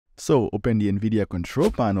So open the NVIDIA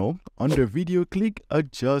control panel. Under video, click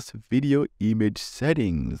adjust video image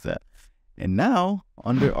settings. And now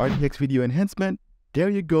under RTX video enhancement,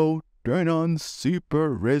 there you go, turn on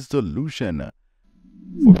super resolution.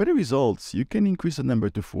 For better results, you can increase the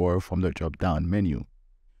number to 4 from the drop down menu.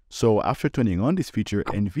 So after turning on this feature,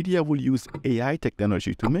 NVIDIA will use AI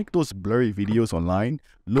technology to make those blurry videos online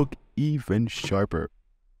look even sharper.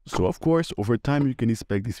 So of course, over time, you can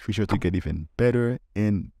expect this feature to get even better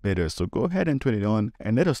and better. So go ahead and turn it on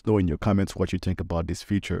and let us know in your comments what you think about this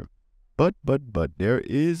feature. But there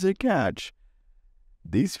is a catch.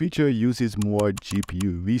 This feature uses more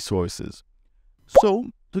GPU resources. So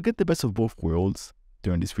to get the best of both worlds,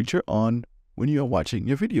 turn this feature on when you are watching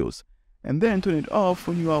your videos, and then turn it off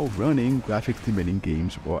when you are running graphics demanding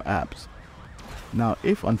games or apps. Now,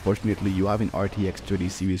 if unfortunately you have an RTX 30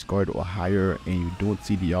 series card or higher and you don't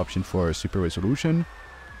see the option for super resolution,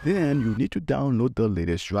 then you need to download the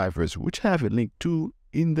latest drivers, which I have a link to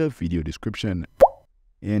in the video description.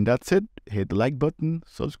 And that's it. Hit the like button,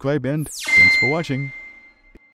 subscribe, and thanks for watching.